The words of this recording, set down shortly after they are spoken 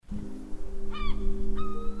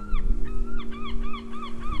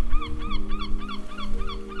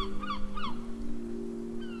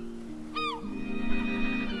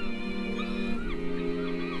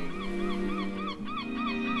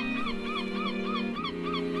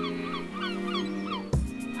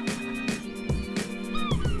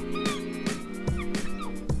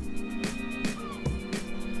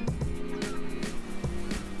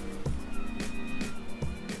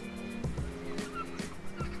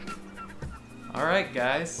All right,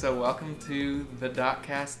 guys, so welcome to the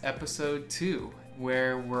Dotcast episode 2,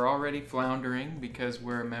 where we're already floundering because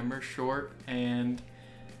we're a member short, and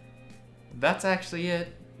that's actually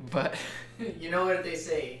it, but... You know what they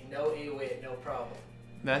say, no A-WHIT, no problem.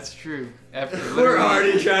 That's true. We're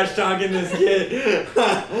already trash talking this kid.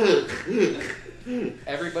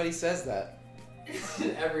 Everybody says that.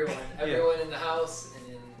 Everyone in the house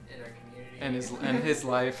and in our community. And his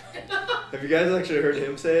life. Have you guys actually heard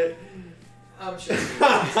him say it? I'm sure.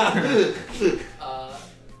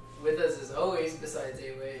 With us as always, besides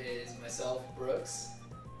A-WHIT, is myself, Brooks.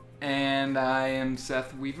 And I am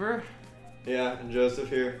Seth Weaver. Yeah, and Joseph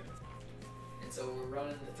here. And so we're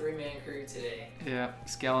running the three-man crew today. Yeah,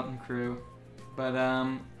 skeleton crew. But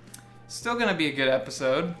still gonna be a good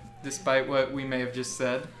episode, despite what we may have just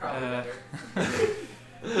said. Probably better.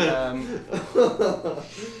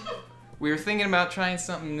 We were thinking about trying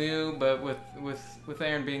something new, but with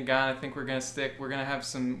Aaron being gone, I think we're gonna stick. We're gonna have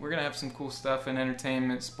some cool stuff in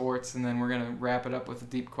entertainment, sports, and then we're gonna wrap it up with a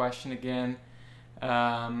deep question again.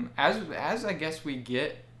 As I guess we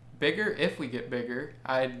get bigger, if we get bigger,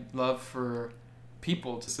 I'd love for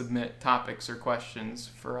people to submit topics or questions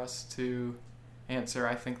for us to answer.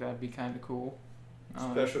 I think that'd be kind of cool.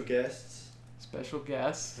 Special guests. Special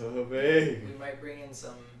guests. Oh, babe. We might bring in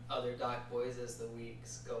some other doc boys as the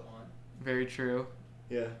weeks go on. Very true.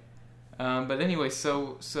 Yeah. But anyway,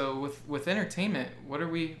 so with entertainment, what are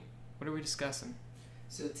we discussing?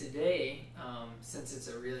 So today, since it's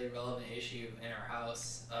a really relevant issue in our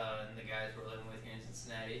house and the guys we're living with here in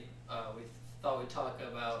Cincinnati, we thought we'd talk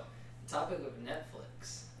about the topic of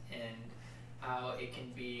Netflix and how it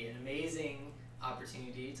can be an amazing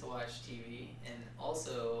opportunity to watch TV and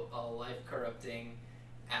also a life-corrupting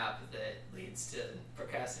app that leads to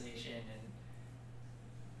procrastination and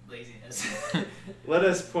laziness. Let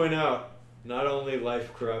us point out, not only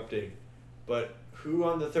life corrupting, but who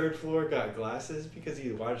on the third floor got glasses because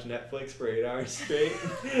he watched Netflix for 8 hours straight?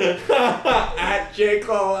 At J.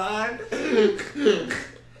 Colon.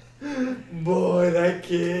 Boy, that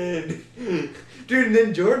kid. Dude, and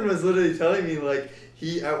then Jordan was literally telling me, like,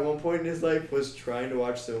 he, at one point in his life, was trying to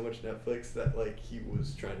watch so much Netflix that, like, he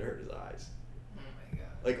was trying to hurt his eyes. Oh my god.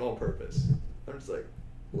 Like, on purpose. I'm just like,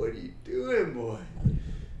 what are you doing, boy?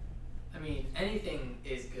 I mean, anything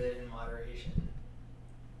is good in moderation.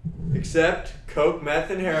 Except Coke,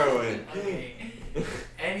 meth, and heroin. Okay.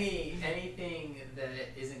 Anything that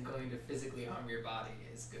isn't going to physically harm your body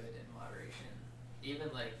is good in moderation.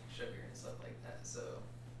 Even like sugar and stuff like that. So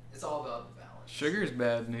it's all about the balance. Sugar's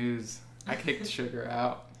bad news. I kicked sugar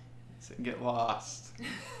out. So get lost.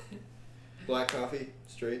 Black coffee,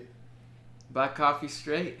 straight. Black coffee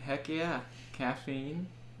straight. Heck yeah. Caffeine.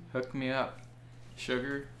 Hook me up.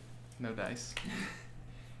 Sugar. No dice.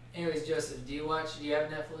 Anyways, Joseph, do you have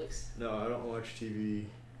Netflix? No, I don't watch TV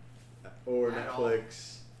or At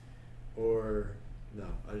Netflix or no.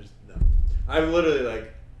 I've literally,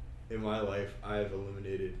 like, in my life, I've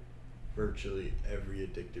eliminated virtually every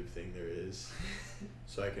addictive thing there is,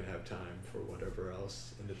 so I can have time for whatever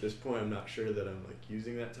else. And at this point, I'm not sure that I'm like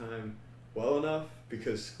using that time well enough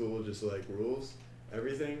because school just like rules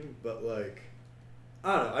everything. But like,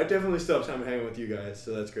 I don't know. I definitely still have time to hang with you guys,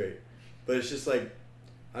 so that's great. But it's just like,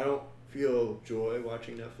 I don't feel joy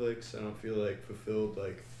watching Netflix. I don't feel like fulfilled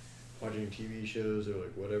like watching TV shows or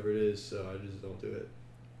like whatever it is, so I just don't do it.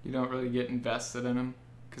 You don't really get invested in them?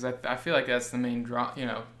 Because I feel like that's the main draw, you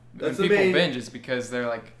know. That's when the people main... binge, it's because they're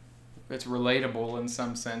like, it's relatable in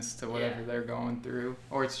some sense to whatever they're going through.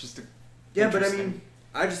 Or it's just but I mean,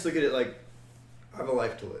 I just look at it like, I have a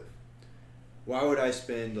life to live. Why would I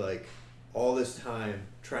spend like all this time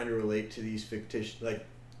trying to relate to these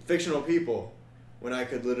fictional people when I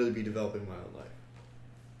could literally be developing my own life?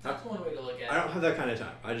 That's one way to look at it. I don't have that kind of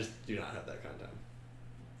time. I just do not have that kind of time.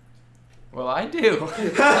 Well, I do.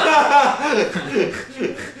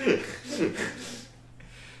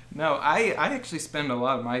 No, I actually spend a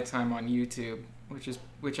lot of my time on YouTube,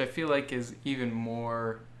 which I feel like is even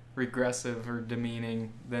more regressive or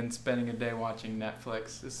demeaning than spending a day watching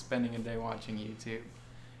Netflix, is spending a day watching YouTube.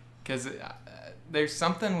 Because there's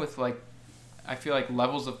something with, like, I feel like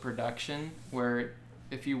levels of production where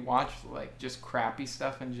if you watch like just crappy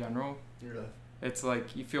stuff in general, it's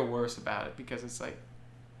like you feel worse about it because it's like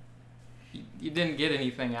you didn't get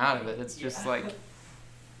anything out of it. It's just like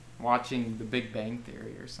watching The Big Bang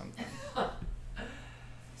Theory or something.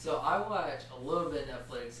 So I watch a little bit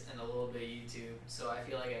Netflix and a little bit YouTube, so I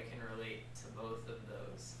feel like I can relate to both of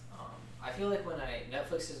those. I feel like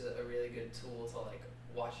Netflix is a really good tool to like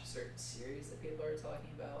watch a certain series that people are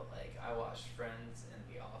talking about. Like I watched Friends and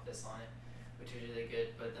The Office on it, which is really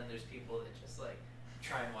good. But then there's people that just like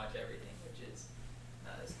try and watch everything, which is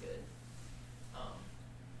not as good.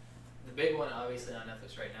 The big one, obviously, on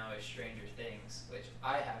Netflix right now is Stranger Things, which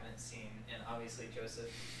I haven't seen, and obviously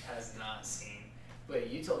Joseph has not seen. But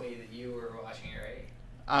you told me that you were watching it, right?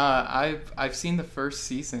 I've seen the first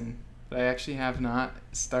season, but I actually have not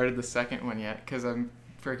started the second one yet because I'm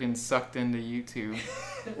freaking sucked into YouTube.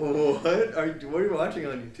 What are you watching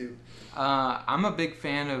on YouTube? I'm a big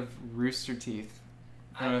fan of Rooster Teeth.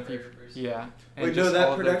 I don't know if you've... Yeah. And Wait, no, just that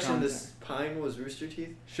all their production, content. this Pine was Rooster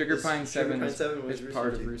Teeth? Sugar Pine 7 was is Rooster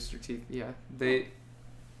part Teeth. of Rooster Teeth. Yeah,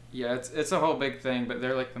 it's a whole big thing, but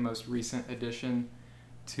they're like the most recent addition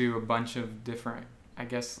to a bunch of different, I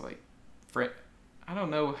guess, like, I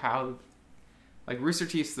don't know how, like, Rooster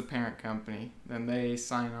Teeth's the parent company, then they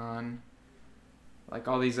sign on like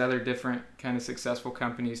all these other different kind of successful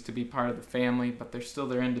companies to be part of the family, but they're still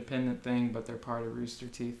their independent thing, but they're part of Rooster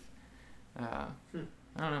Teeth. I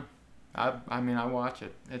don't know. I mean, I watch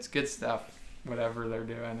it. It's good stuff. Whatever they're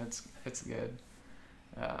doing, it's good.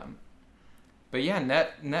 But yeah,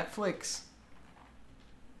 Netflix.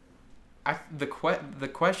 The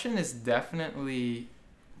question is definitely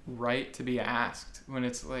right to be asked when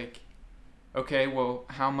it's like, okay, well,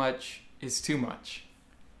 how much is too much?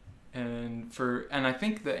 And I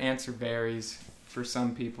think the answer varies for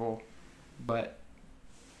some people, but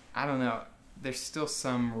I don't know. There's still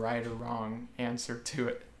some right or wrong answer to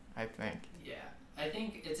it, I think. Yeah, I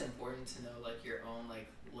think it's important to know like your own like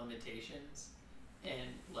limitations,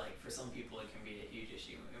 and like for some people it can be a huge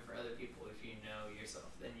issue, and for other people, if you know yourself,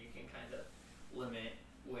 then you can kind of limit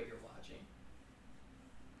what you're watching.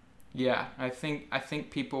 Yeah, I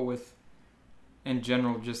think people with, in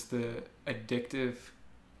general, just the addictive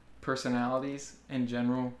personalities in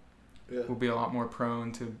general will be a lot more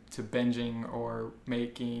prone to binging or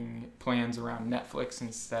making plans around Netflix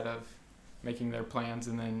instead of making their plans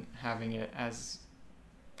and then having it as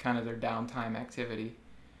kind of their downtime activity.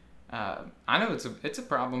 I know it's a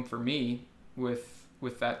problem for me with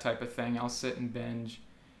that type of thing. I'll sit and binge,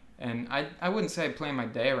 and I wouldn't say I plan my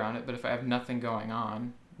day around it, but if I have nothing going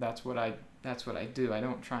on, that's what I do. I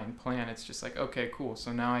don't try and plan. It's just like, okay, cool.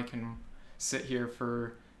 So now I can sit here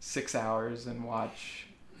for 6 hours and watch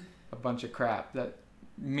a bunch of crap that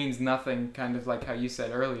means nothing, kind of like how you said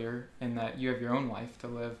earlier, in that you have your own life to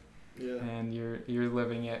live, and you're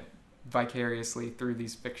living it vicariously through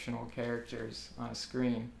these fictional characters on a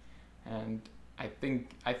screen, and I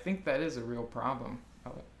think that is a real problem.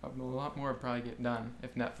 A lot more would probably get done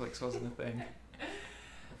if Netflix wasn't a thing.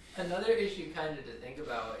 Another issue kind of to think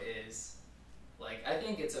about is, like, I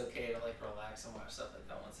think it's okay to like relax and watch stuff like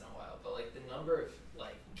that once in a while, but like the number of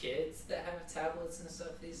like kids that have tablets and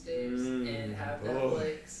stuff these days and have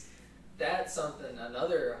Netflix, that's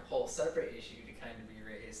another whole separate issue to kind of be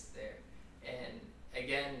raised there. And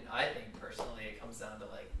again, I think personally it comes down to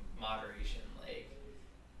like moderation. Like,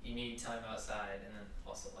 you need time outside, and then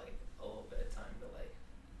also like a little bit of time to like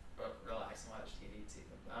relax and watch TV too.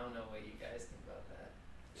 I don't know what you guys think about that.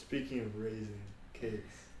 Speaking of raising kids,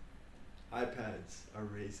 iPads are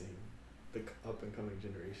raising the up and coming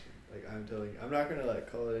generation. Like, I'm telling you, I'm not gonna like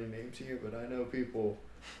call it any names here, but I know people,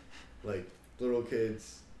 like little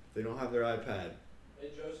kids, they don't have their iPad.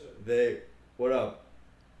 Hey Joseph. What up?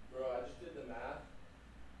 Bro, I just did the math.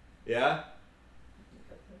 Yeah?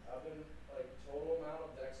 I've been, like, total amount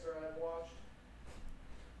of Dexter I've watched,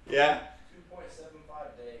 Yeah?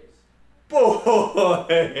 2.75 days.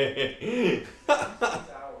 Boy! 6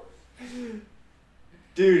 hours.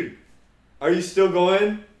 Dude, are you still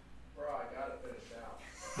going? Bro, I gotta finish out.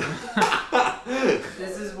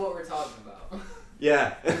 This is what we're talking about.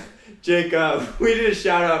 Yeah. Jake, we did a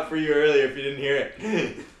shout out for you earlier if you didn't hear it.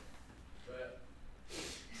 But,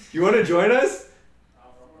 You want to join us? if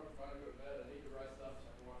I'm gonna finally go to bed, I need to write stuff so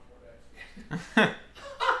I can watch more Dexter.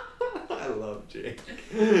 I love Jake.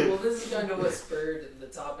 Well, this is kind of what spurred the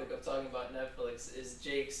topic of talking about Netflix, is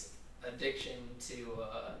Jake's addiction to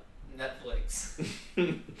Netflix.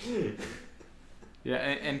 Yeah,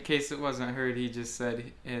 in case it wasn't heard, he just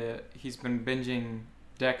said he's been binging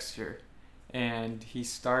Dexter, and he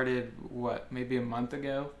started, maybe a month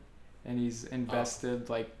ago, and he's invested,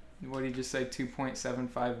 what did he just say,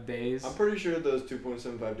 2.75 days? I'm pretty sure those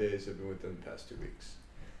 2.75 days have been within the past 2 weeks.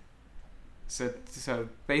 So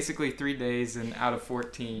basically 3 days and out of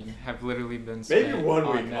 14 have literally been spent Maybe 1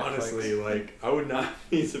 on week, Netflix. honestly. Like, I would not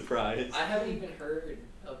be surprised. I haven't even heard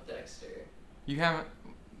of Dexter. You haven't...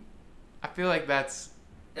 I feel like that's...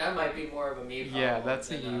 That might be more of a me problem. Yeah,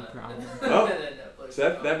 that's a than you problem. than Oh, a Netflix So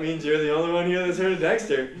that problem. means you're the only one here that's heard of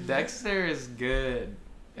Dexter. Dexter is good.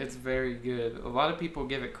 It's very good. A lot of people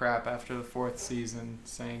give it crap after the 4th season,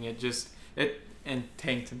 saying it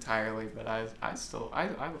tanked entirely, but I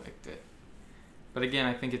liked it. But again,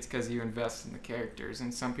 I think it's because you invest in the characters,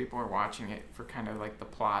 and some people are watching it for kind of like the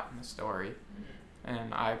plot and the story.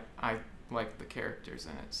 And I like the characters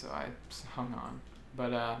in it, so I hung on.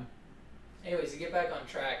 But anyways, to get back on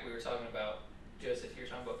track, we were talking about, Joseph, you were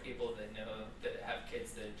talking about people that have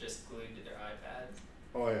kids that are just glued to their iPads.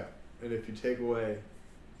 Oh yeah, and if you take away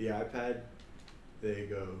the iPad, they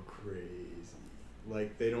go crazy.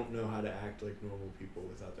 Like, they don't know how to act like normal people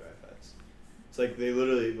without their iPads. It's like they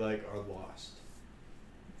literally like are lost.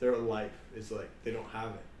 Their life is like they don't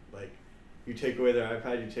have it. Like, you take away their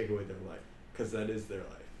iPad, you take away their life, because that is their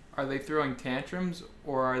life. are they throwing tantrums,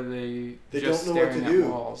 or are they They just don't know what staring to at do.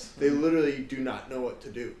 walls? They literally do not know what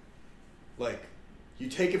to do. Like, you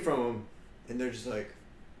take it from them, and they're just like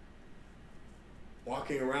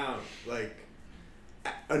walking around, like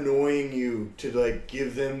annoying you to like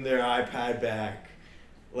give them their iPad back.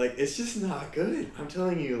 Like, it's just not good. I'm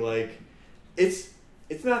telling you, like, it's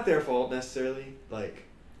not their fault necessarily. Like,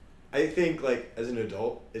 I think like as an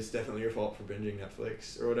adult, it's definitely your fault for binging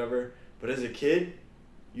Netflix or whatever. But as a kid,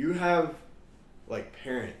 you have like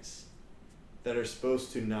parents that are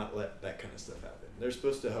supposed to not let that kind of stuff happen. They're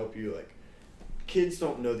supposed to help you. Like, kids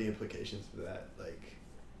don't know the implications of that. Like,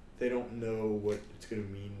 they don't know what it's going to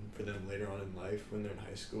mean for them later on in life when they're in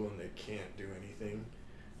high school and they can't do anything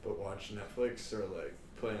but watch Netflix or like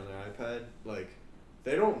play on their iPad. Like,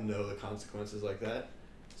 they don't know the consequences like that.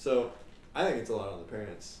 So I think it's a lot on the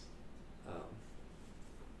parents.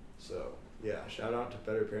 So yeah, shout out to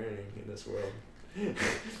better parenting in this world.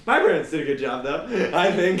 My parents did a good job though,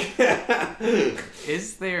 I think.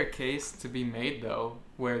 Is there a case to be made, though,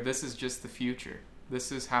 where this is just the future?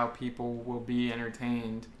 This is how people will be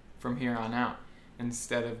entertained from here on out,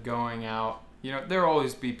 instead of going out. You know, there will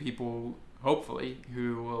always be people, hopefully,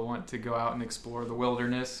 who will want to go out and explore the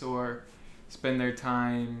wilderness or spend their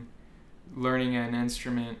time learning an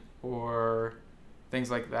instrument or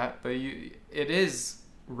things like that. But it is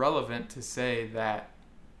relevant to say that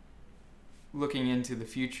looking into the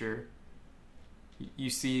future, you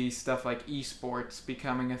see stuff like esports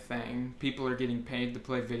becoming a thing. People are getting paid to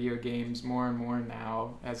play video games more and more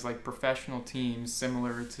now as like professional teams,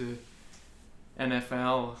 similar to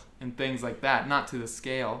NFL and things like that. Not to the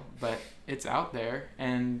scale, but it's out there.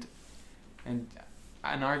 And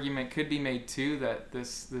an argument could be made too that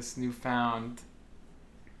this newfound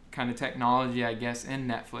kind of technology, I guess, in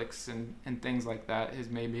Netflix and things like that, is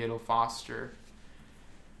maybe it'll foster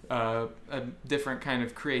a different kind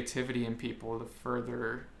of creativity in people to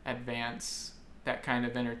further advance that kind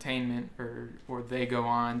of entertainment, or they go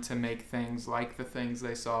on to make things like the things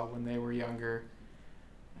they saw when they were younger.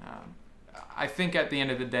 I think at the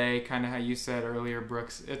end of the day, kind of how you said earlier,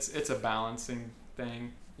 Brooks, it's a balancing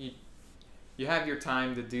thing. You have your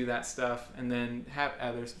time to do that stuff, and then have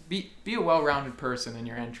others. Be a well-rounded person in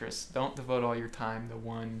your interests. Don't devote all your time to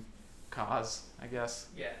one cause, I guess.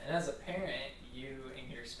 Yeah, and as a parent, you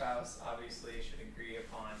and your spouse obviously should agree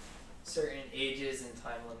upon certain ages and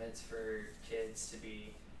time limits for kids to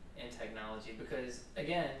be in technology, because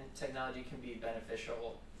again, technology can be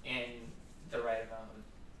beneficial in the right amount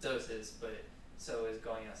of doses, but so is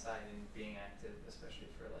going outside and being active, especially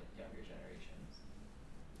for like younger generations.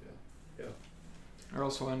 Yeah. Or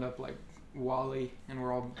else we'll end up like Wall-E, and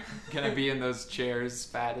we're all gonna be in those chairs as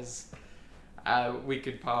fat as we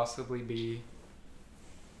could possibly be.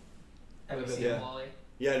 Have you seen Yeah. Wall-E?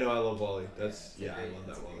 Yeah, no, I love Wall-E. That's Yeah, I great. love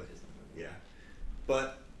That's that a great Wall-E. Disney movie. Yeah.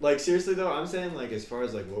 But like, seriously though, I'm saying, like, as far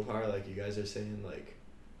as like willpower, like you guys are saying, like,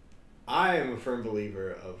 I am a firm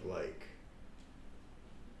believer of like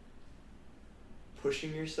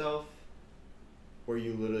pushing yourself where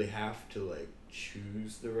you literally have to like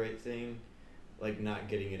choose the right thing, like not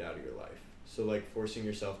getting it out of your life. So like forcing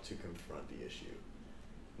yourself to confront the issue,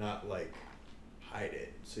 not like hide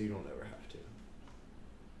it so you don't ever have to.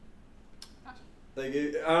 Like,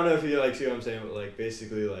 I don't know if you like see what I'm saying, but like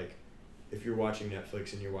basically, like, if you're watching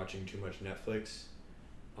Netflix and you're watching too much Netflix,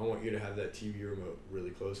 I want you to have that TV remote really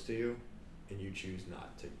close to you, and you choose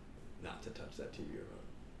not to touch that TV remote.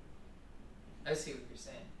 I see what you're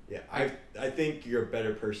saying. Yeah, I think you're a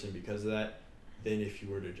better person because of that than if you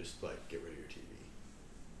were to just like get rid of your TV.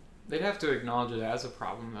 They'd have to acknowledge it as a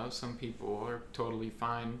problem, though. Some people are totally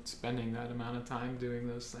fine spending that amount of time doing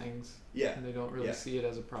those things. Yeah. And they don't really Yeah. see it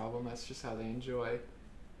as a problem. That's just how they enjoy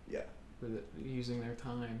Yeah. using their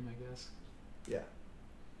time, I guess. Yeah.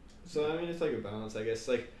 So I mean, it's like a balance, I guess.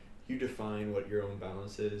 Like, you define what your own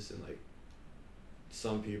balance is, and like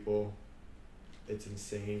some people, it's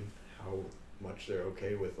insane how much they're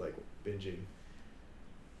okay with like binging,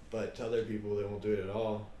 but to other people they won't do it at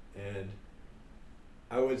all. And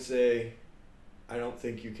I would say I don't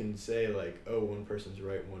think you can say like, oh, one person's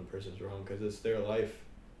right, one person's wrong, because it's their life,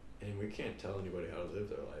 and we can't tell anybody how to live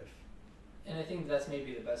their life. And I think that's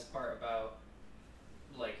maybe the best part about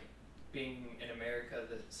like being in America,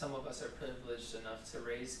 that some of us are privileged enough to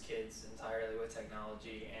raise kids entirely with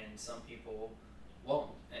technology, and some people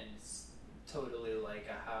won't, and it's totally like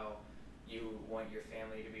how you want your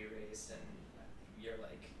family to be raised and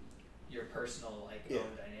your personal Yeah.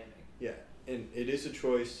 own dynamic. Yeah, and it is a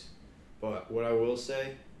choice, but what I will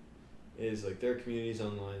say is like there are communities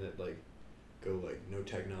online that like go like no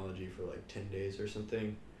technology for like 10 days or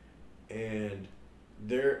something, and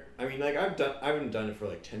I haven't done it for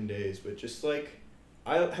like 10 days, but just like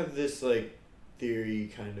I have this like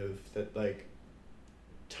theory kind of that like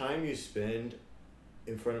time you spend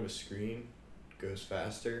in front of a screen goes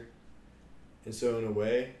faster, and so in a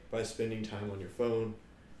way, by spending time on your phone,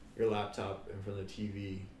 your laptop, in front of the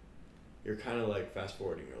TV, you're kind of like fast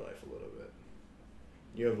forwarding your life a little bit.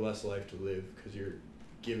 You have less life to live because you're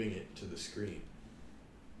giving it to the screen.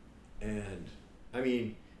 And I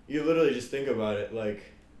mean, you literally just think about it, like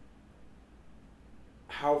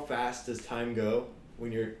how fast does time go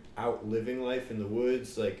when you're out living life in the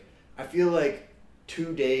woods? Like I feel like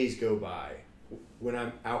 2 days go by when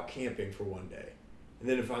I'm out camping for one day. And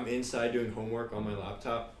then if I'm inside doing homework on my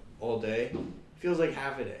laptop all day, it feels like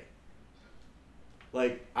half a day.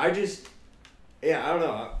 Like, I don't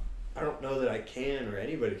know. I don't know that I can or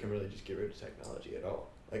anybody can really just get rid of technology at all.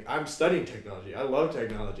 Like, I'm studying technology. I love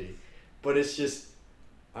technology. But it's just,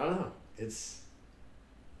 I don't know.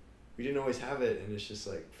 We didn't always have it, and it's just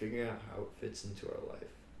like figuring out how it fits into our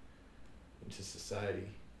life, into society.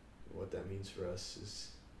 What that means for us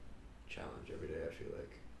is a challenge every day, I feel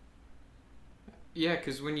like. Yeah,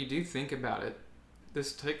 because when you do think about it,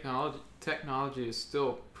 this technology is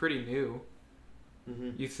still pretty new.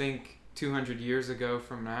 Mm-hmm. You think 200 years ago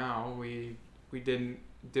from now, we didn't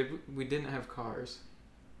have cars,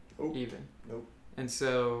 even. Nope. And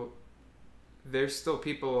so there's still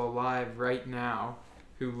people alive right now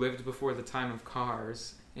who lived before the time of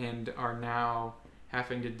cars and are now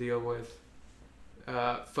having to deal with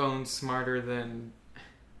phones smarter than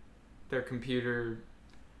their computer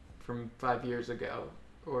from 5 years ago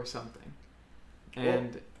or something.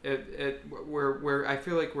 And I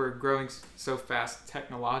feel like we're growing so fast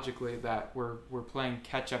technologically that we're playing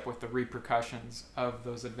catch up with the repercussions of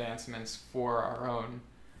those advancements for our own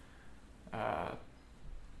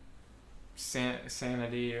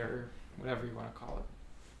sanity or whatever you want to call it.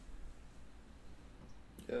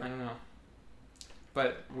 Yeah. I don't know.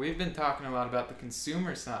 But we've been talking a lot about the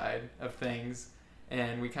consumer side of things,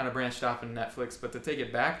 and we kind of branched off into Netflix. But to take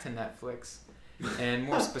it back to Netflix, and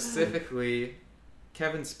more specifically,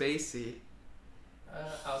 Kevin Spacey.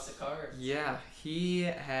 House of Cards. Yeah, he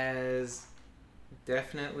has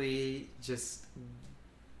definitely just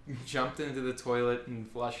jumped into the toilet and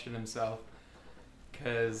flushed it himself.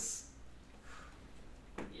 Because...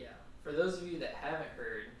 Yeah, for those of you that haven't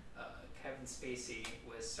heard, Kevin Spacey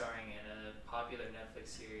was starring in a popular Netflix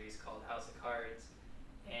series called House of Cards,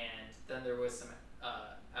 and then there was some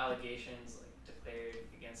allegations declared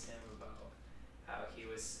against him about how he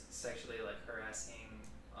was sexually harassing.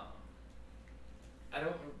 I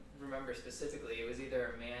don't remember specifically. It was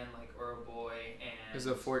either a man or a boy, and it was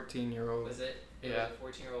a 14-year-old. Was it? It Yeah.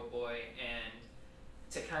 was a 14-year-old boy, and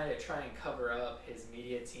to kind of try and cover up, his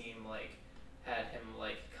media team had him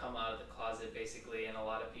come out of the closet basically, and a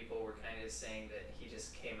lot of people were kind of saying that he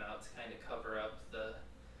just came out to kind of cover up the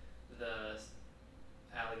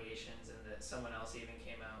allegations, and that someone else even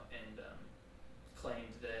came out and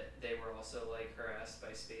claimed that they were also harassed by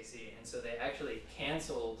Spacey, and so they actually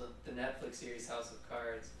canceled the Netflix series House of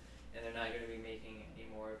Cards, and they're not going to be making any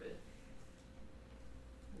more of it,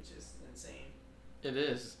 which is insane. It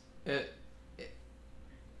is.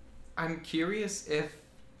 I'm curious if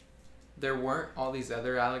there weren't all these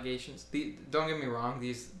other allegations. Don't get me wrong,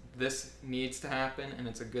 this needs to happen, and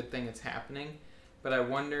it's a good thing it's happening. But I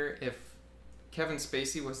wonder if Kevin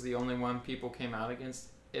Spacey was the only one people came out against,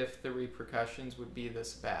 if the repercussions would be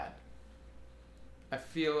this bad. I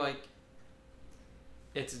feel like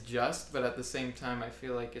it's just, but at the same time, I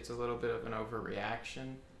feel like it's a little bit of an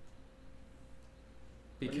overreaction.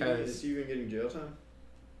 Because is he even getting jail time?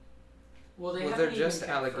 Well, they're just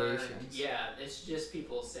allegations. Yeah, it's just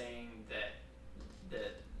people saying that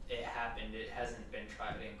it happened. It hasn't been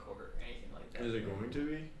tried in court or anything like that. Is it going to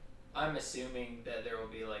be? I'm assuming that there will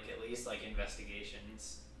be at least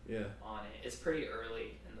investigations. Yeah. On it. It's pretty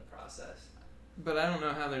early in the process. But I don't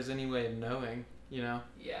know how there's any way of knowing, Yeah,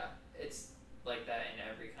 it's like that in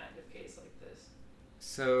every kind of case like this.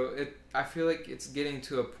 So I feel like it's getting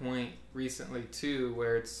to a point recently too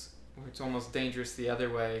where it's it's almost dangerous the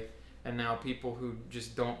other way, and now people who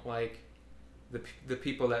just don't like the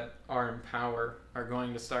people that are in power are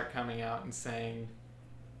going to start coming out and saying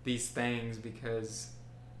these things because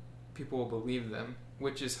people will believe them,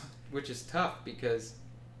 which is tough because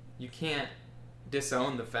you can't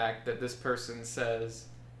disown the fact that this person says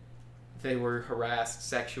they were harassed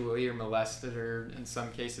sexually or molested or in some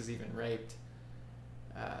cases even raped.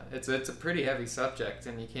 It's a pretty heavy subject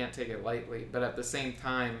and you can't take it lightly, but at the same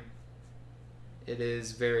time it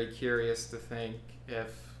is very curious to think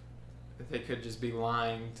if they could just be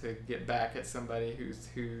lying to get back at somebody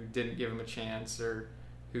who didn't give them a chance or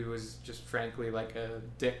who was just frankly like a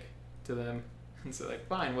dick to them. And so like,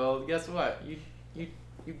 fine, well, guess what?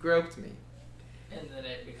 You groped me. And then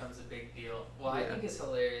it becomes a big deal. Well, Yeah. I think it's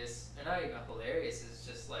hilarious, or not even hilarious, it's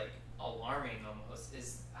just like alarming almost,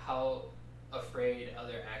 is how afraid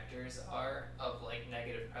other actors are of like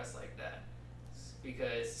negative press like that.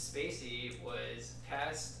 Because Spacey was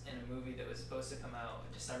cast in a movie that was supposed to come out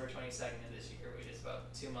December 22nd of this year, which is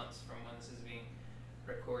about 2 months from when this is being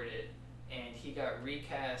recorded, and he got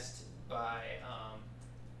recast by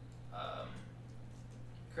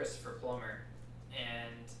Christopher Plummer,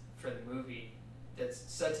 and for the movie that's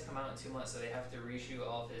set to come out in 2 months, so they have to reshoot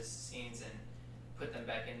all of his scenes and put them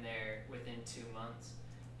back in there within 2 months,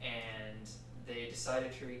 and they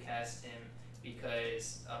decided to recast him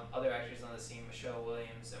because other actors on the scene, Michelle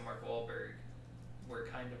Williams and Mark Wahlberg, were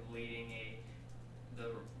kind of leading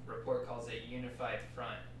the report calls it unified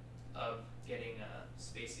front of getting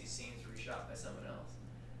Spacey scenes reshot by someone else.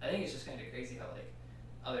 I think it's just kind of crazy how like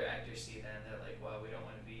other actors see that and they're like, wow, we don't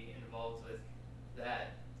want to be involved with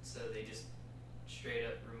that, so they just straight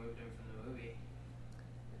up removed him from the movie.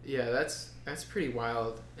 Yeah, that's pretty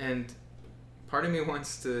wild, and part of me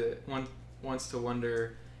wants to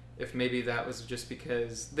wonder if maybe that was just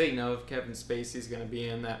because they know if Kevin Spacey's going to be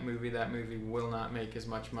in that movie will not make as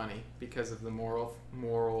much money because of the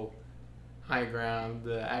moral high ground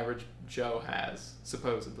the average Joe has,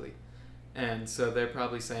 supposedly. And so they're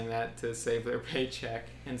probably saying that to save their paycheck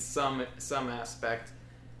in some aspect,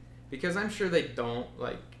 because I'm sure they don't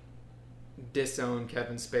like disown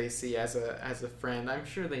Kevin Spacey as a friend. I'm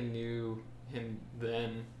sure they knew him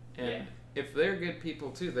then, and if they're good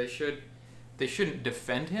people too, they shouldn't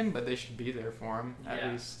defend him, but they should be there for him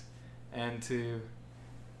at least, and to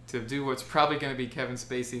do what's probably going to be Kevin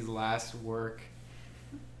Spacey's last work,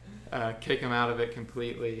 kick him out of it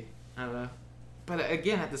completely. I don't know, but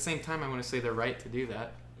again, at the same time, I want to say they're right to do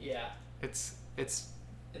that. Yeah. It's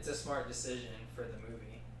a smart decision for the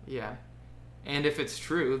movie. Yeah, and if it's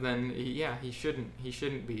true, then he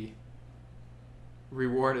shouldn't be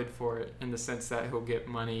rewarded for it in the sense that he'll get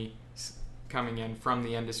money coming in from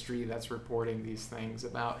the industry that's reporting these things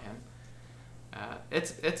about him.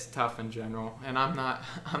 It's tough in general, and I'm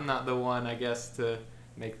not the one, I guess, to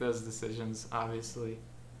make those decisions, obviously.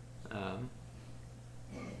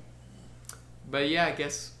 But yeah, I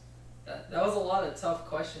guess That was a lot of tough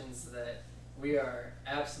questions that we are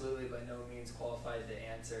absolutely by no means qualified to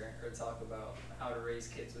answer or talk about how to raise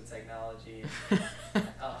kids with technology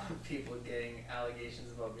and people getting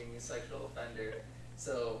allegations about being a sexual offender.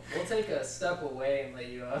 So we'll take a step away and let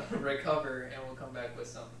you recover, and we'll come back with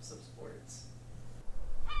some sports.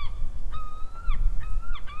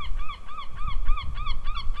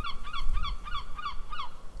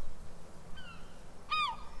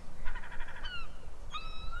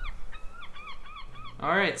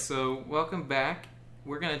 All right, so welcome back.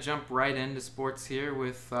 We're going to jump right into sports here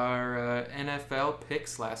with our NFL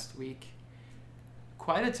picks last week.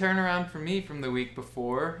 Quite a turnaround for me from the week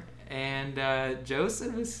before, and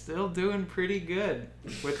Joseph is still doing pretty good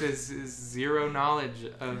with his zero knowledge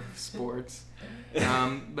of sports.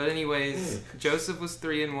 But anyways, Joseph was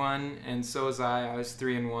 3-1, and so was I. I was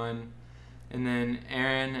 3-1. And then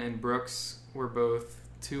Aaron and Brooks were both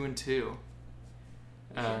 2-2. We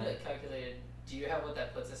should have calculated. Do you have what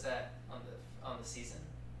that puts us at on the season?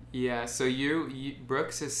 Yeah, so you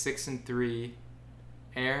Brooks is 6-3,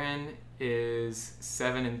 Aaron is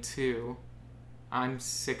 7-2, I'm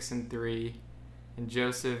 6-3, and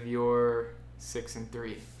Joseph, you're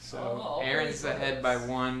 6-3. So Aaron's ahead by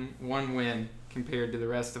one win compared to the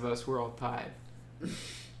rest of us. We're all tied.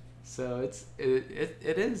 So it's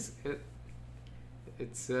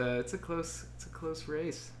a close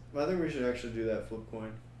race. I think we should actually do that flip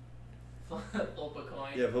coin. Flip a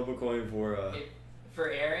coin. Yeah, flip a coin for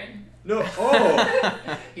Aaron? No.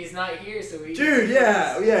 Oh. He's not here, so we. Dude,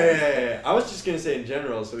 yeah. I was just gonna say in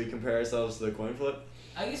general, so we compare ourselves to the coin flip.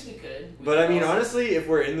 I guess we could. But I mean, honestly, if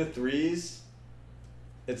we're in the threes,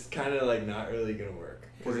 it's kind of like not really gonna work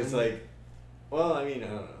because it's like, well, I mean, I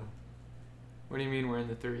don't know. What do you mean we're in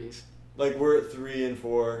the threes? Like, we're at 3 and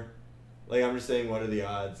 4. Like, I'm just saying, what are the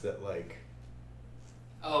odds that, like...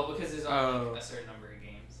 Oh, because there's only like, a certain number of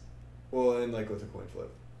games. Well, and, like, with a coin flip.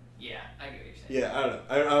 Yeah, I get what you're saying. Yeah, I don't know.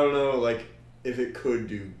 I don't know, like, if it could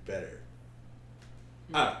do better.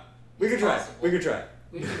 I don't know. We could try. Possible. We could try.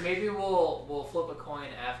 Maybe we'll flip a coin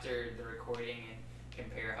after the recording and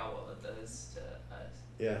compare how well it does to us.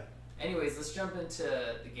 Yeah. Anyways, let's jump into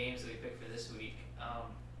the games that we picked for this week.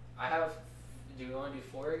 Do we want to do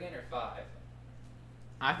 4 again or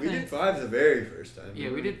 5? We did 5 the very first time. Yeah,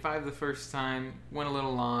 we did 5 the first time. Went a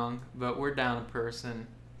little long, but we're down a person.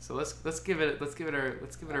 So let's give it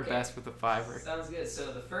our best with a 5er. Sounds good.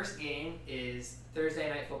 So the first game is Thursday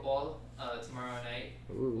night football tomorrow night.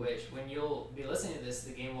 Ooh. Which when you'll be listening to this,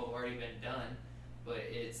 the game will have already been done. But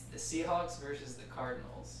it's the Seahawks versus the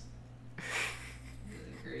Cardinals.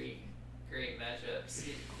 It's a great matchup.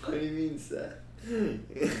 What do you mean, Seth?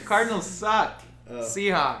 Cardinals suck. Oh.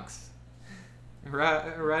 Seahawks.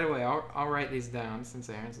 Right away. I'll write these down since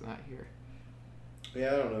Aaron's not here.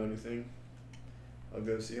 Yeah, I don't know anything. I'll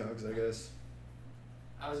go Seahawks, I guess.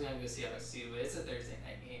 I was going to go Seahawks too, but it's a Thursday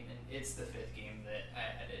night game, and it's the 5th game that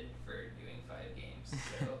I added for doing 5 games.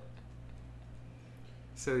 So,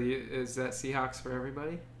 So is that Seahawks for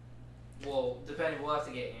everybody? well, we'll have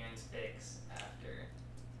to get Aaron's picks after.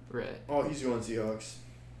 Right. Oh, he's going Seahawks.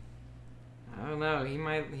 I don't know.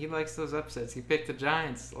 He likes those upsets. He picked the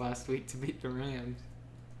Giants last week to beat the Rams.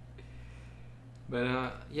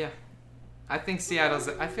 But yeah. I think Seattle's.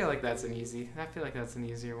 I feel like that's an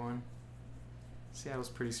easier one. Seattle's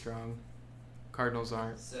pretty strong. Cardinals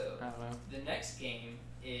aren't. So I don't know. the next game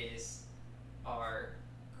is our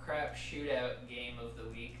crap shootout game of the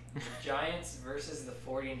week: the Giants versus the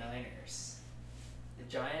 49ers. The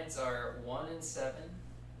Giants are 1-7,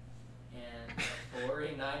 and the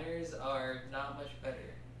 49ers are not much better.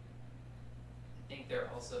 I think they're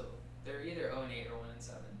either 0-8 or 1-7.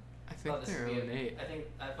 I think they're 0-8.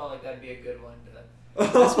 I felt like that'd be a good one to.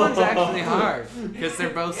 This one's actually hard because they're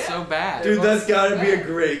both so bad. Dude, that's gotta be a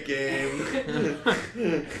great game.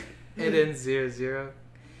 It ends 0-0.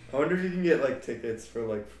 I wonder if you can get like tickets for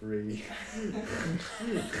like free.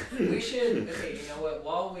 We should. Okay, you know what?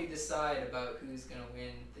 While we decide about who's gonna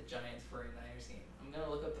win the Giants 49ers game, I'm gonna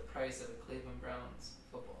look up the price of a Cleveland Browns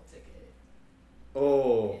football ticket.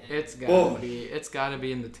 Oh. It's gotta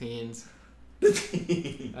be in the teens. The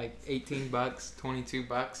team. Like $18,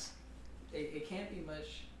 $22. It can't be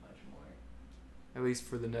much more. At least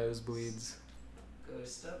for the nosebleeds. Go to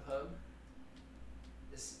StubHub.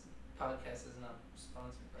 This podcast is not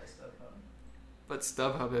sponsored by StubHub. But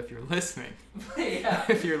StubHub, if you're listening. Yeah.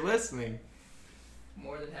 If you're listening.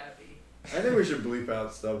 More than happy. I think we should bleep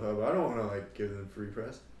out StubHub. I don't want to like give them free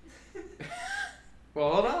press.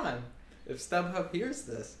 Well, hold on. If StubHub hears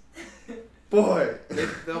this, Boy.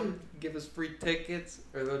 they'll give us free tickets,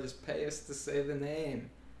 or they'll just pay us to say the name.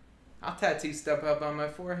 I'll tattoo StubHub on my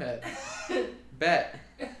forehead. Bet.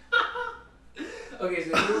 Okay,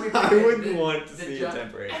 so who are we I picking? wouldn't want to see a Gi-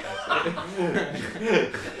 temporary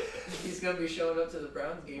tattoo. He's gonna be showing up to the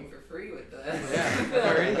Browns game for free with that. Yeah,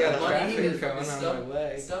 I've already got Money traffic he gets from coming his on my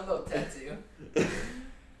leg. StubHub tattoo.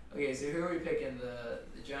 Okay, so who are we picking? The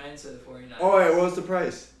Giants or the 49ers? Oh wait, what was the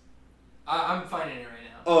price? I'm finding it right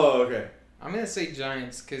now. Oh, okay. I'm going to say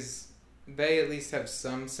Giants because they at least have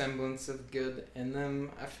some semblance of good in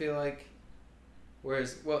them, I feel like.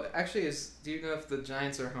 Whereas, well, actually, do you know if the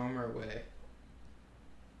Giants are home or away?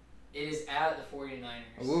 It is at the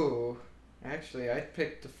 49ers. Ooh. Actually, I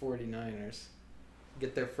picked the 49ers.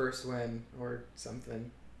 Get their first win or something.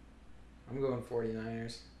 I'm going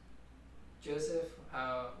 49ers. Joseph,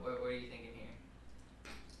 what are you thinking here?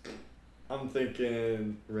 I'm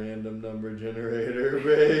thinking random number generator,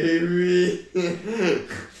 baby.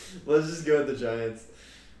 Let's just go with the Giants.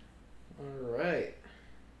 Alright.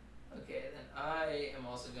 Okay, then I am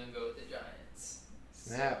also going to go with the Giants.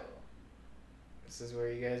 Snap. This is where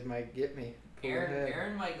you guys might get me. So, Pull ahead.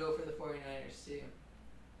 Aaron might go for the 49ers too.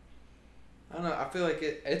 I don't know. I feel like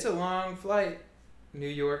it's a long flight. New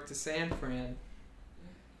York to San Fran.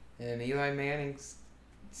 And Eli Manning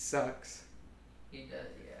sucks. He does,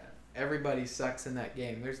 yeah. Everybody sucks in that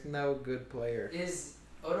game. There's no good player. Is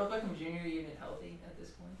Odell Beckham Jr. even healthy at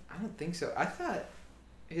this point? I don't think so. I thought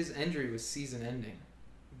his injury was season ending.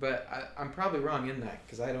 But I'm probably wrong in that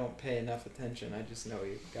because I don't pay enough attention. I just know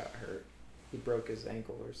he got hurt. He broke his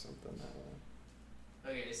ankle or something that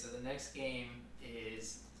way. Okay, so the next game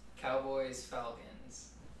is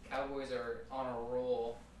Cowboys-Falcons. Cowboys are on a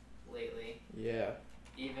roll lately. Yeah.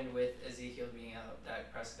 Even with Ezekiel being out,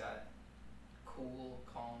 Dak Prescott, cool,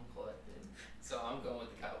 calm, collected. So I'm going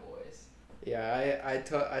with the Cowboys. Yeah,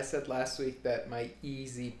 I said last week that my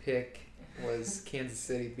easy pick was Kansas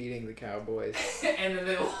City beating the Cowboys. And then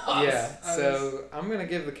they lost. Yeah, so I'm going to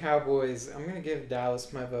give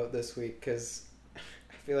Dallas my vote this week because I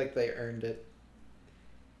feel like they earned it.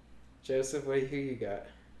 Joseph, who you got?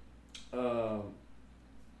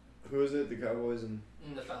 Who is it? The Cowboys and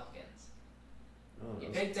the Falcons. Oh, You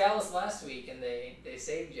picked Dallas last week, and they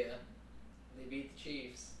saved you. They beat the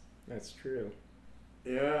Chiefs. That's true.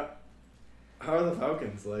 Yeah. How are the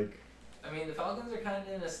Falcons like? I mean, the Falcons are kind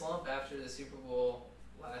of in a slump after the Super Bowl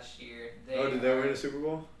last year. Did they win a Super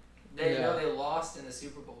Bowl? They lost in the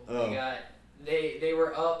Super Bowl. Oh. They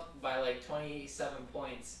were up by like 27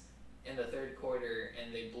 points in the third quarter,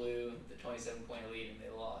 and they blew the 27-point lead, and they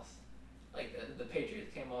lost. Like the Patriots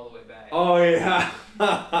came all the way back. Oh yeah.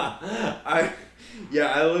 I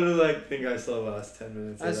literally think I saw the last 10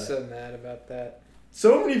 minutes. I was so mad about that.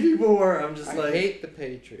 So many people were. I'm just I hate the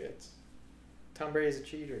Patriots. Tom Brady's a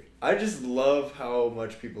cheater. I just love how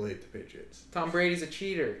much people hate the Patriots. Tom Brady's a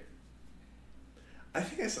cheater. I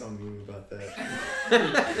think I saw a meme about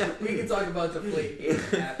that. We can talk about the Deflate game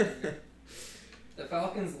after. The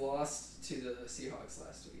Falcons lost to the Seahawks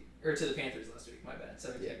last week, or to the Panthers last week. My bad,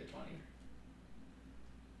 17-20.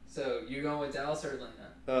 So you going with Dallas or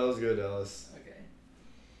Atlanta? Oh, let's go Dallas. Okay.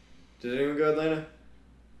 Did anyone go Atlanta?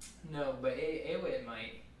 No, but A-WHIT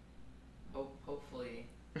might. Hopefully,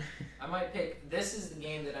 I might pick. This is the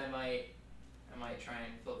game that I might try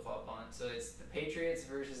and flip flop on. So it's the Patriots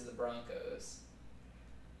versus the Broncos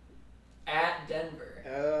at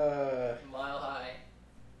Denver. Mile High.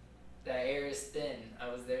 That air is thin.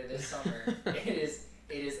 I was there this summer. It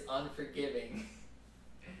is unforgiving.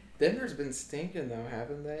 Denver's been stinking though,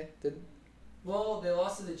 haven't they? Well, they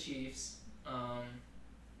lost to the Chiefs a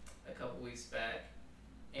couple weeks back,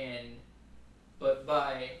 but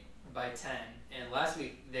by 10. And last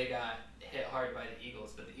week they got hit hard by the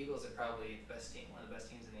Eagles, but the Eagles are probably the best team, one of the best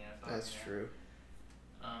teams in the NFL. That's true.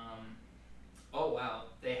 Oh wow,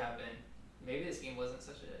 they have been. Maybe this game wasn't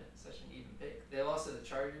such an even pick. They lost to the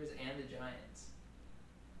Chargers and the Giants.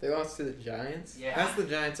 They lost to the Giants? Yeah. That's the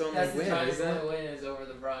Giants' only That's win, the Giants' isn't it? only win is over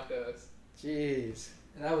the Broncos. Jeez.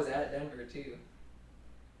 And that was at Denver too.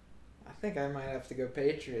 I think I might have to go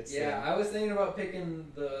Patriots. Yeah, then. I was thinking about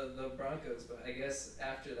picking the Broncos, but I guess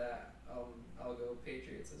after that I'll go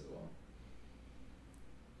Patriots as well.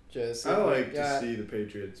 Just I like to see the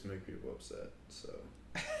Patriots make people upset. So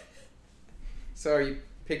are you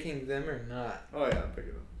picking them or not? Oh yeah, I'm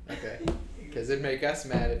picking them. Okay. Because it'd make us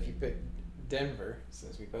mad if you picked Denver,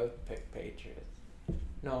 since we both picked Patriots.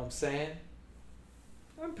 Know what I'm saying?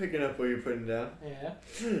 I'm picking up what you're putting down. Yeah.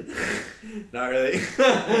 Not really.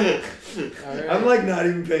 Right. I'm not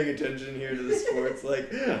even paying attention here to the sports.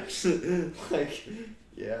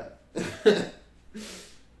 Yeah.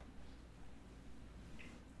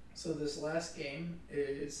 So this last game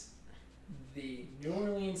is the New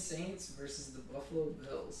Orleans Saints versus the Buffalo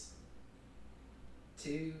Bills.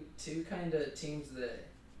 Two kind of teams that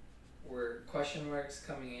were question marks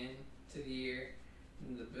coming in to the year.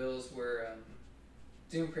 And the Bills were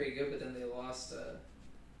doing pretty good, but then they lost.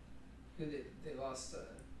 They lost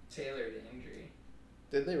Taylor to injury.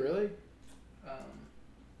 Did they really?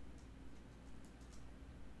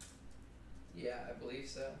 Yeah, I believe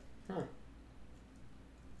so. Huh.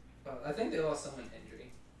 I think they lost someone to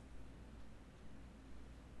injury.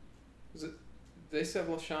 They still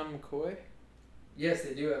have LaShawn McCoy? Yes,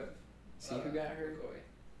 they do have. See who got hurt? McCoy.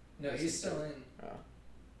 No, Yes, he's he still did. in. Oh.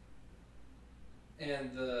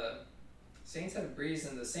 And the Saints have Breeze,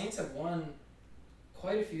 and the Saints have won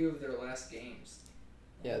quite a few of their last games.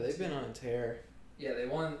 Yeah, they've been on a tear. Yeah, they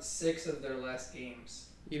won 6 of their last games.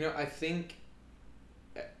 I think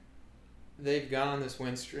they've gone on this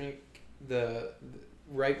win streak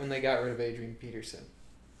right when they got rid of Adrian Peterson.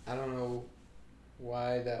 I don't know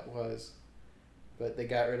why that was, but they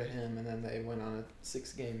got rid of him, and then they went on a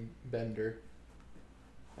 6-game bender.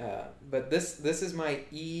 But this is my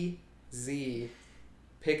easy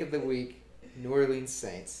pick of the week: New Orleans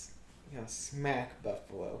Saints. Smack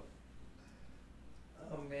Buffalo.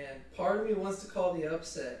 Oh man, part of me wants to call the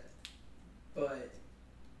upset, but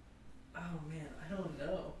oh man, I don't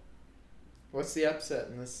know. What's the upset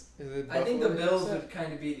in this? Is it I think the Buffalo Bills upset? would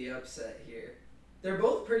kind of be the upset here. They're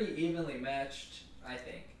both pretty evenly matched, I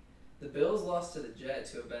think. The Bills lost to the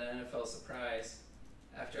Jets, who have been an NFL surprise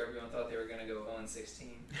after everyone thought they were going to go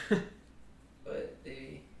 0-16. But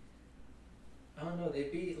I don't know, they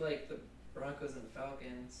beat the Broncos and the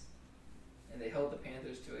Falcons, and they held the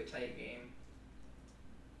Panthers to a tight game.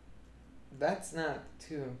 That's not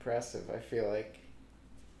too impressive, I feel like.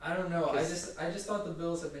 I don't know. I just thought the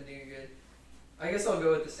Bills have been doing good. I guess I'll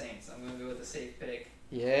go with the Saints. I'm gonna go with the safe pick.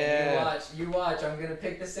 Yeah. You watch. I'm gonna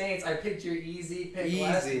pick the Saints. I picked your easy pick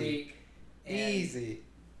last week. And Easy.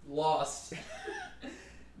 Lost.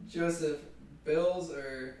 Joseph, Bills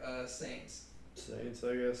or Saints? Saints,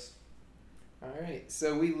 I guess. All right.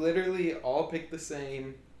 So we literally all picked the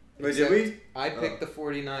same. Wait, did we? I picked the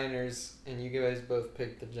 49ers, and you guys both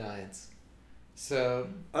picked the Giants. So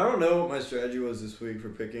I don't know what my strategy was this week for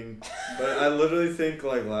picking, but I literally think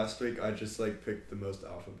like last week I just like picked the most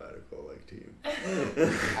alphabetical like team.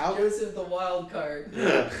 Joseph the wild card.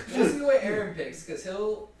 We'll see what Aaron picks because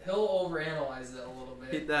he'll overanalyze it a little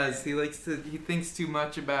bit. he does. He thinks too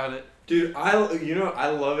much about it. Dude, I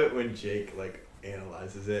love it when Jake like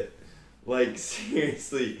analyzes it. Like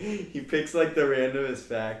seriously, he picks like the randomest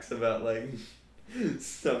facts about like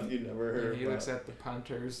stuff you never heard And he about. looks at the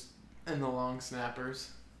punters and the long snappers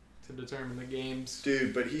to determine the games.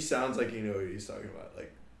 Dude, but he sounds like you know what he's talking about.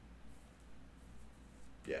 Like,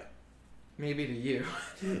 yeah. Maybe to you.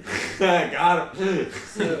 Got him.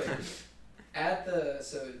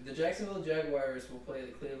 So the Jacksonville Jaguars will play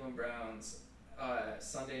the Cleveland Browns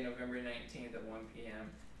Sunday, November 19th at 1 p.m.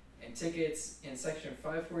 And tickets in section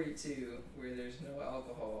 542, where there's no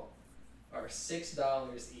alcohol, are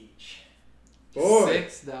 $6 each. Boy.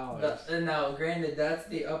 $6. And now, granted, that's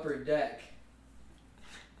the upper deck.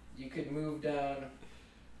 You could move down.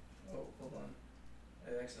 Oh, hold on.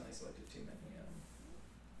 I accidentally selected too many.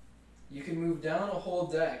 You can move down a whole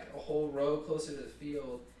deck, a whole row closer to the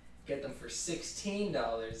field, get them for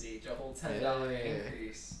 $16 each, a whole $10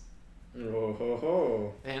 increase. Oh ho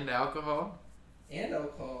ho. And alcohol? And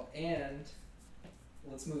alcohol, and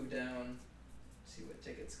let's move down, see what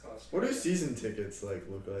tickets cost. What do season tickets like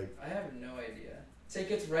look like? I have no idea.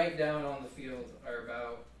 Tickets right down on the field are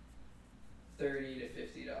about $30 to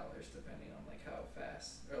 $50, depending on like how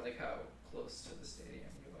fast or like how close to the stadium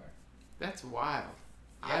you are. That's wild.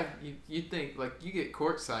 Yeah. You'd think like you get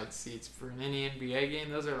courtside seats for any NBA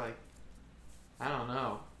game. Those are like, I don't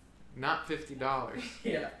know, not $50.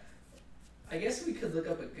 Yeah. I guess we could look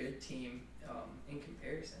up a good team in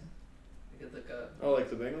comparison. We could look up Oh, like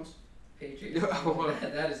the Bengals? Patriots. Oh.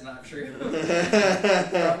 That is not true.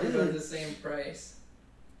 Probably about the same price.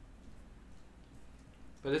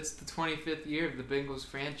 But it's the 25th year of the Bengals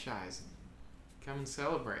franchise. Come and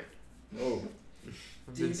celebrate. Oh.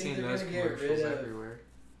 I've Do you been think seeing they're those gonna get commercials rid of- everywhere.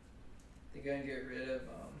 They're gonna get rid of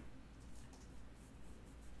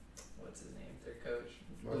what's his name? Their coach.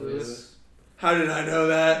 Lewis. How did I know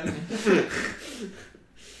that?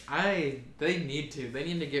 They need to. They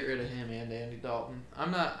need to get rid of him and Andy Dalton.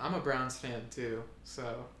 I'm a Browns fan too,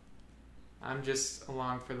 so I'm just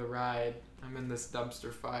along for the ride. I'm in this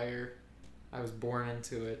dumpster fire. I was born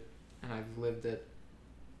into it, and I've lived it.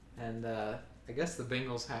 And I guess the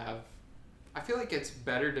Bengals have. I feel like it's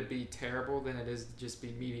better to be terrible than it is to just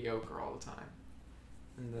be mediocre all the time.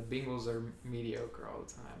 And the Bengals are mediocre all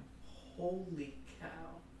the time. Holy cow.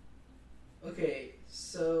 Okay,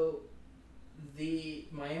 so the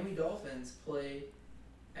Miami Dolphins play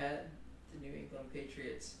at the New England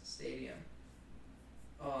Patriots Stadium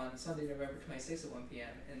on Sunday, November 26th at 1 p.m.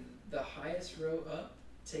 And the highest row up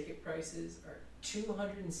ticket prices are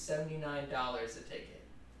 $279 a ticket.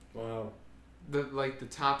 Wow. The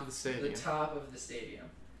top of the stadium. The top of the stadium.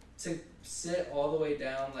 To sit all the way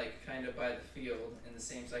down, like kind of by the field in the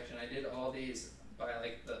same section. I did all these by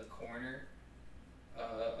like the corner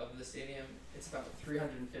of the stadium. It's about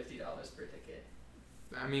 $350 per ticket.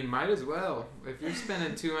 I mean, might as well. If you're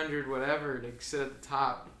spending $200 whatever to sit at the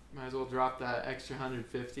top, might as well drop that extra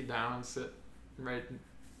 $150 down and sit right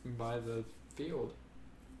by the field.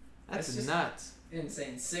 That's That's just nuts.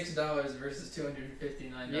 Insane. $6 versus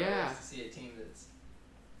 $259 Yeah. to see a team that's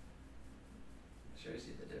shows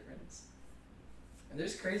you the difference. And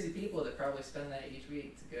there's crazy people that probably spend that each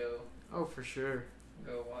week to Oh, for sure.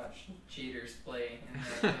 go watch cheaters play in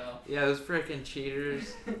the NFL. Yeah, those freaking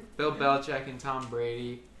cheaters. Bill Belichick and Tom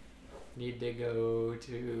Brady need to go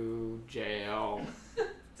to jail.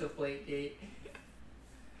 Deflategate.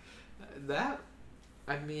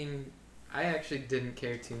 I mean, I actually didn't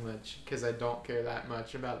care too much because I don't care that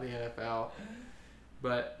much about the NFL.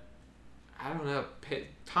 But I don't know.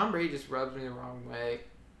 Tom Brady just rubs me the wrong way.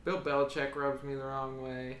 Bill Belichick rubs me the wrong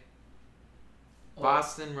way. Well,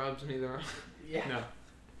 Boston rubs me the wrong. Yeah. No,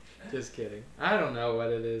 just kidding. I don't know what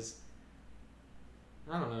it is.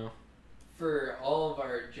 I don't know. For all of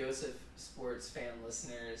our Joseph Sports fan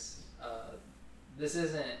listeners, this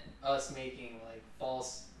isn't us making like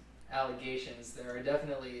false allegations. There are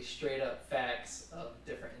definitely straight up facts of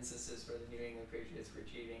different instances where the New England Patriots were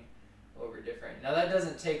cheating over different. Now that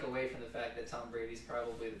doesn't take away from the fact that Tom Brady's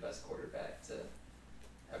probably the best quarterback to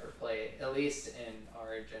ever play, at least in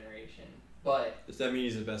our generation. But Does that mean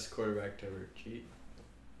he's the best quarterback to ever cheat?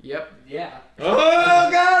 Yep. yeah, Oh,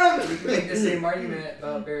 got you him! can make the same argument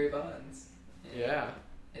about Barry Bonds. And Yeah.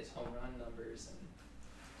 his home run numbers and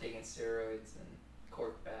taking steroids and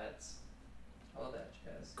cork bats, all that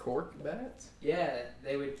jazz. Cork bats? Yeah,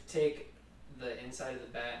 they would take the inside of the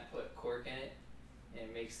bat and put cork in it, and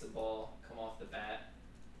it makes the ball come off the bat.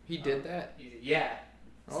 He did that? Yeah.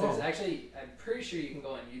 So there's Oh. actually, I'm pretty sure you can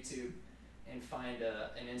go on YouTube and find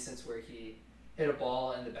an instance where he hit a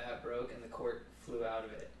ball and the bat broke and the cork flew out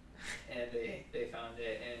of it, and they found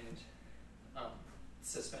it and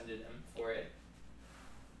suspended him for it.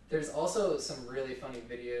 There's also some really funny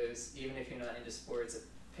videos, even if you're not into sports, of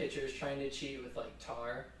pitchers trying to cheat with like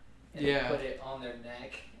tar and Yeah. put it on their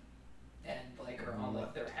neck and like or on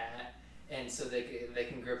like their hat, and so they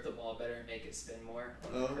can grip the ball better and make it spin more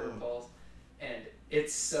on the curveballs. And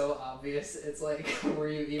it's so obvious. It's like, were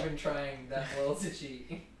you even trying that well to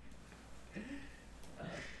cheat?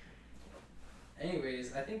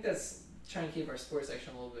 Anyways, I think that's trying to keep our sports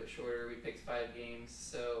section a little bit shorter. We picked 5 games,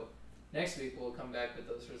 so next week we'll come back with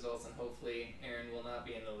those results, and hopefully Aaron will not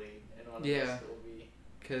be in the lead, and one of us will be.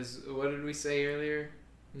 Because what did we say earlier?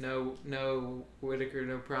 No Whitaker,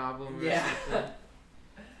 no problem. Or Yeah. something?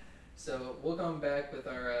 So we'll come back with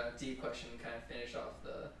our deep question and kind of finish off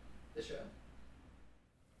the show.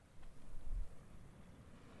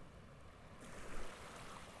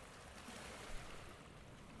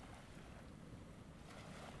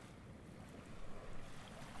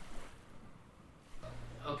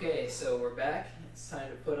 Okay, so we're back. It's time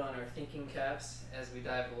to put on our thinking caps as we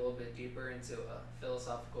dive a little bit deeper into a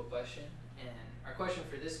philosophical question. And our question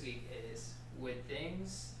for this week is, would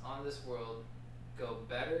things on this world go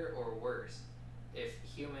better or worse if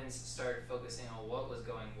humans started focusing on what was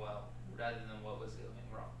going well rather than what was going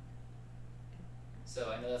wrong?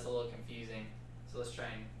 So I know that's a little confusing, so let's try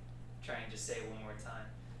and just say it one more time.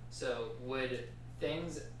 So would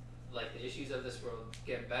things like the issues of this world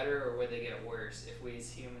get better or would they get worse if we as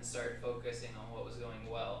humans started focusing on what was going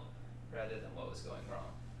well rather than what was going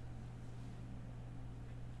wrong?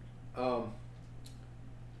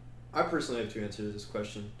 I personally have 2 answers to this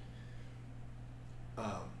question.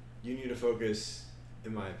 You need to focus,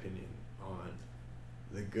 in my opinion, on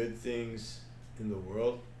the good things in the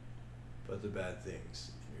world, but the bad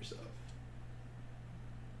things in yourself.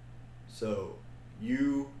 So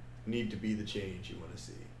you need to be the change you want to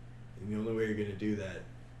see. And the only way you're going to do that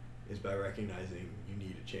is by recognizing you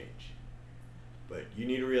need a change. But you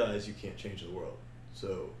need to realize you can't change the world.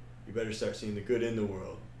 So you better start seeing the good in the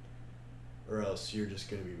world, or else you're just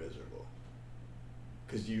going to be miserable.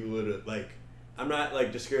 Because you literally, like, I'm not,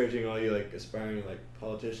 like, discouraging all you, like, aspiring, like,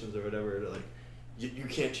 politicians or whatever. Like, you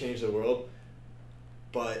can't change the world,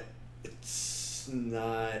 but it's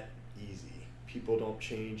not easy. People don't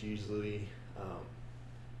change easily,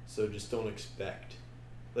 so just don't expect.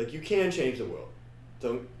 Like, you can change the world.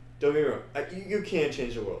 Don't get me wrong. You can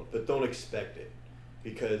change the world, but don't expect it,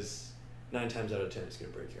 because 9 times out of 10 it's going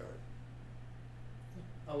to break your heart.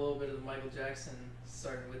 A little bit of the Michael Jackson,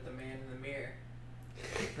 starting with the man in the mirror.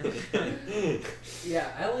 Yeah,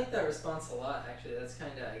 I like that response a lot, actually. That's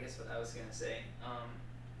kind of, I guess, what I was going to say.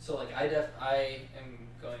 So, like, I am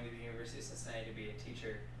going to the University of Cincinnati to be a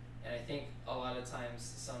teacher, and I think a lot of times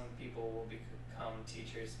some people will become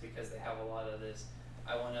teachers because they have a lot of this,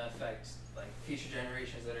 I want to affect, like, future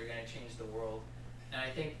generations that are going to change the world. And I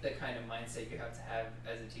think the kind of mindset you have to have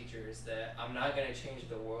as a teacher is that I'm not going to change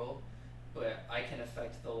the world, but I can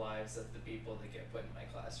affect the lives of the people that get put in my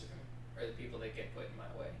classroom or the people that get put in my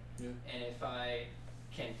way. Yeah. And if I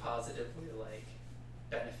can positively, like,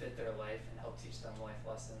 benefit their life and help teach them life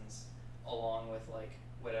lessons along with, like,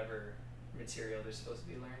 whatever material they're supposed to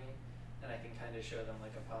be learning, then I can kind of show them,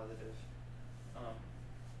 like, a positive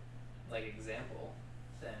like, example,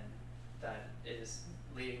 then that is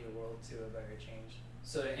leading the world to a better change.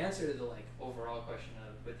 So to answer the, like, overall question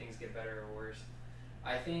of would things get better or worse,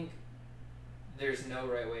 I think there's no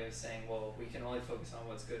right way of saying, well, we can only focus on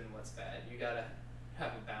what's good and what's bad. You gotta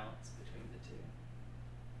have a balance between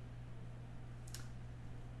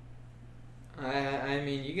the two. I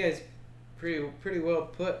mean, you guys pretty well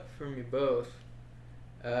put from you both.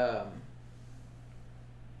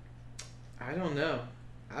 I don't know.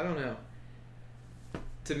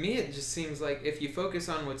 To me, it just seems like if you focus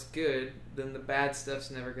on what's good, then the bad stuff's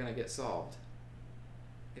never gonna get solved.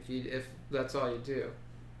 If that's all you do.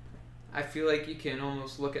 I feel like you can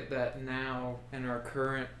almost look at that now in our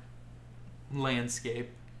current landscape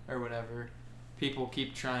or whatever. People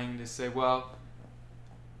keep trying to say, well,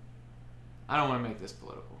 I don't want to make this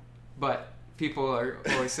political, but people are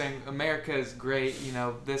always saying America is great, you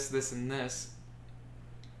know, this, and this.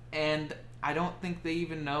 And I don't think they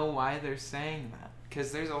even know why they're saying that.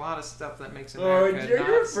 Because there's a lot of stuff that makes America you're not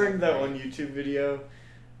referring to that great. one YouTube video,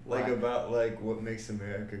 like, What? about, like, what makes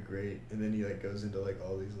America great. And then he, like, goes into, like,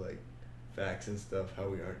 all these, like, facts and stuff, how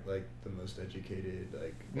we aren't, like, the most educated,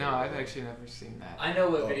 like... No, I've actually never seen that. I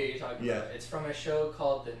know what video you're talking yeah. about. It's from a show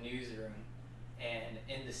called The Newsroom. And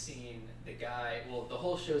in the scene, the guy... Well, the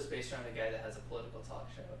whole show is based around a guy that has a political talk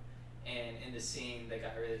show. And in the scene, the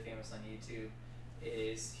guy really famous on YouTube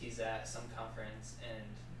he's at some conference and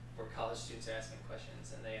where college students are asking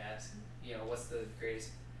questions, and they ask, you know, what's the greatest,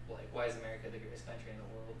 like, why is America the greatest country in the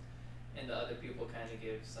world? And the other people kind of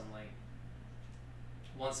give some, like,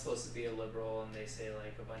 one's supposed to be a liberal, and they say,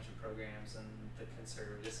 like, a bunch of programs, and the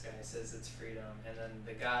conservative, this guy says it's freedom, and then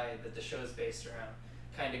the guy that the show's based around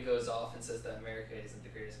kind of goes off and says that America isn't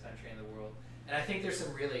the greatest country in the world. And I think there's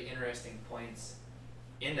some really interesting points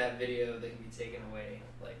in that video that can be taken away,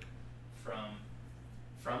 like,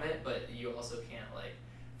 from it, but you also can't, like,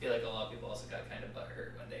 feel like a lot of people also got kind of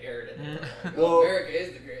butthurt when they aired it. They were like, Well, America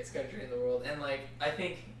is the greatest country in the world. And, like, I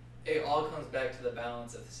think it all comes back to the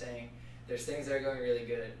balance of saying there's things that are going really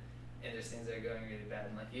good and there's things that are going really bad.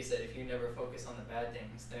 And like you said, if you never focus on the bad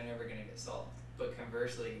things, they're never going to get solved. But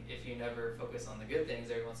conversely, if you never focus on the good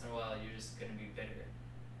things, every once in a while, you're just going to be bitter.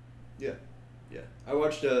 Yeah. I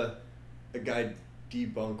watched a guy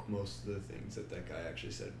debunk most of the things that guy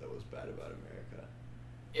actually said that was bad about America.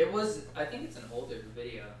 I think it's an older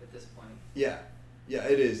video at this point. Yeah,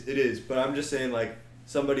 it is. But I'm just saying, like,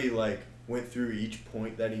 somebody, like, went through each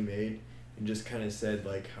point that he made and just kind of said,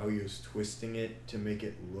 like, how he was twisting it to make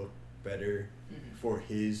it look better for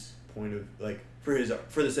his point of, like, for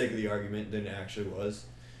the sake of the argument than it actually was.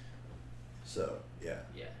 So, yeah.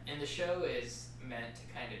 Yeah, and the show is meant to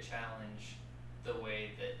kind of challenge the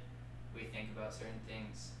way that we think about certain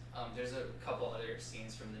things. There's a couple other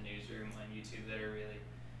scenes from the Newsroom on YouTube that are really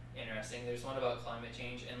interesting. There's one about climate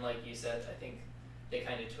change, and like you said, I think they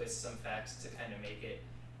kind of twist some facts to kind of make it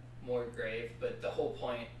more grave, but the whole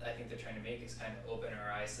point I think they're trying to make is kind of open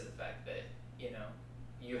our eyes to the fact that, you know,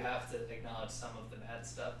 you have to acknowledge some of the bad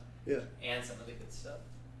stuff and some of the good stuff.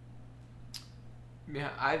 Yeah,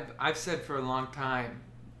 I've said for a long time,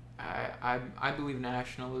 I believe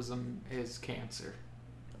nationalism is cancer.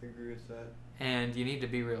 I agree with that. And you need to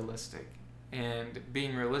be realistic. And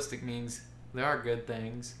being realistic means there are good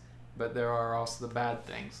things, but there are also the bad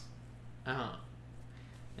things.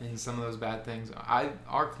 And some of those bad things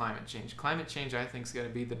are climate change. Climate change, I think, is going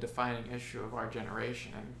to be the defining issue of our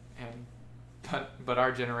generation. But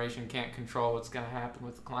our generation can't control what's going to happen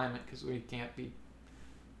with the climate because we can't be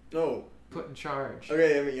put in charge.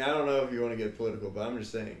 Okay, I mean, I don't know if you want to get political, but I'm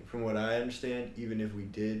just saying, from what I understand, even if we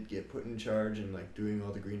did get put in charge and, like, doing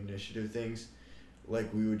all the green initiative things,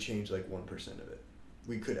 like, we would change, like, 1% of it.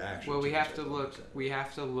 We could actually. Well, we have change, to like, look. 1%.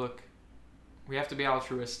 We have to be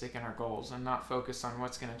altruistic in our goals and not focus on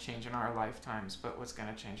what's going to change in our lifetimes, but what's going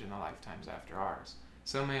to change in the lifetimes after ours.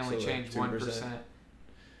 Some may only So, like, change 2%?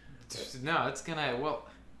 1%. No, it's gonna. Well,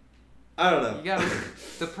 I don't know. you gotta.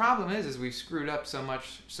 The problem is we've screwed up so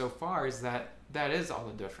much so far. Is that is all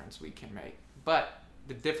the difference we can make. But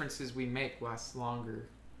the differences we make last longer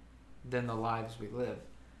than the lives we live,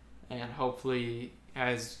 and hopefully,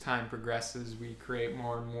 as time progresses, we create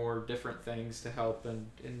more and more different things to help and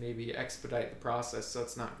maybe expedite the process so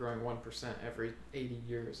it's not growing 1% every 80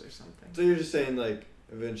 years or something. So you're just saying, like,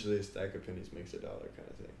 eventually a stack of pennies makes $1 kind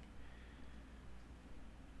of thing.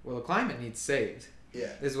 Well, the climate needs saved.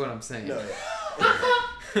 Yeah. Is what I'm saying. No.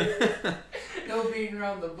 No beating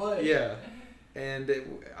around the bush. Yeah. And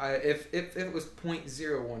if it was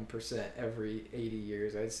 0.01% every 80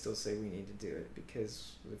 years, I'd still say we need to do it,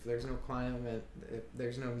 because if there's no climate, if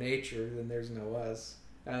there's no nature, then there's no us.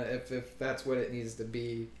 If that's what it needs to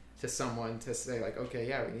be to someone to say, like, okay,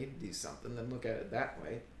 yeah, we need to do something, then look at it that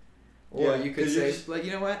way. Or Yeah, you could 'cause you're say, just- like,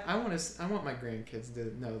 you know what, I want my grandkids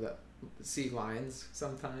to know that, see lions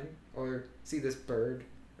sometime, or see this bird,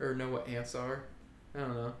 or know what ants are. I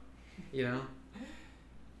don't know, you know.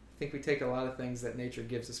 I think we take a lot of things that nature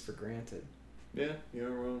gives us for granted. Yeah, you're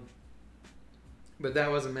not wrong. But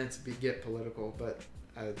that wasn't meant to get political, but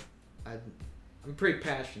I'm pretty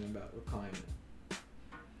passionate about the climate.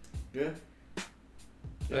 Yeah.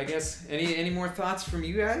 But I guess, any more thoughts from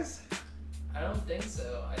you guys? I don't think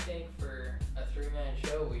so. I think for a 3-man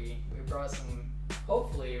show, we brought some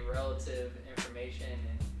hopefully relative information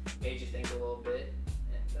and made you think a little bit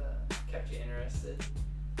and kept you interested.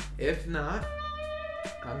 If not,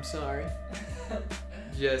 I'm sorry.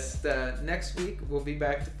 Just next week we'll be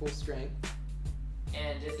back to full strength.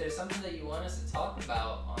 And if there's something that you want us to talk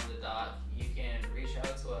about on the doc, you can reach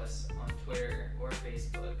out to us on Twitter or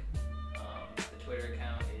Facebook. The Twitter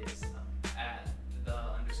account is at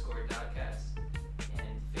 @the_doccast,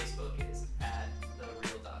 and Facebook is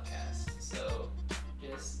 @therealDoccast. So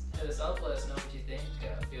just hit us up, let us know what you think.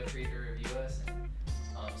 Feel free to review us and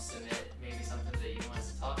submit maybe something that you want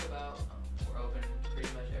us to talk about. We're open to pretty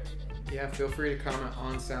much everything. Yeah, feel free to comment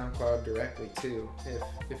on SoundCloud directly too.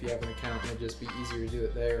 If you have an account, it'd just be easier to do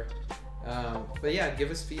it there. But yeah,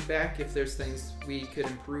 give us feedback if there's things we could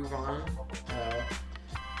improve on.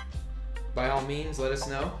 By all means, let us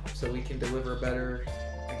know so we can deliver a better,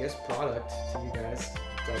 I guess, product to you guys.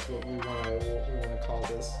 If that's what we want to call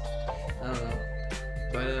this. I don't know.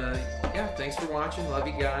 But yeah, thanks for watching. Love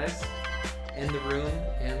you guys in the room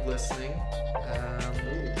and listening.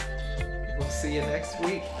 We'll see you next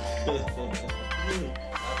week. Boys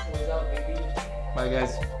out, baby. Bye,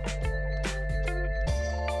 guys.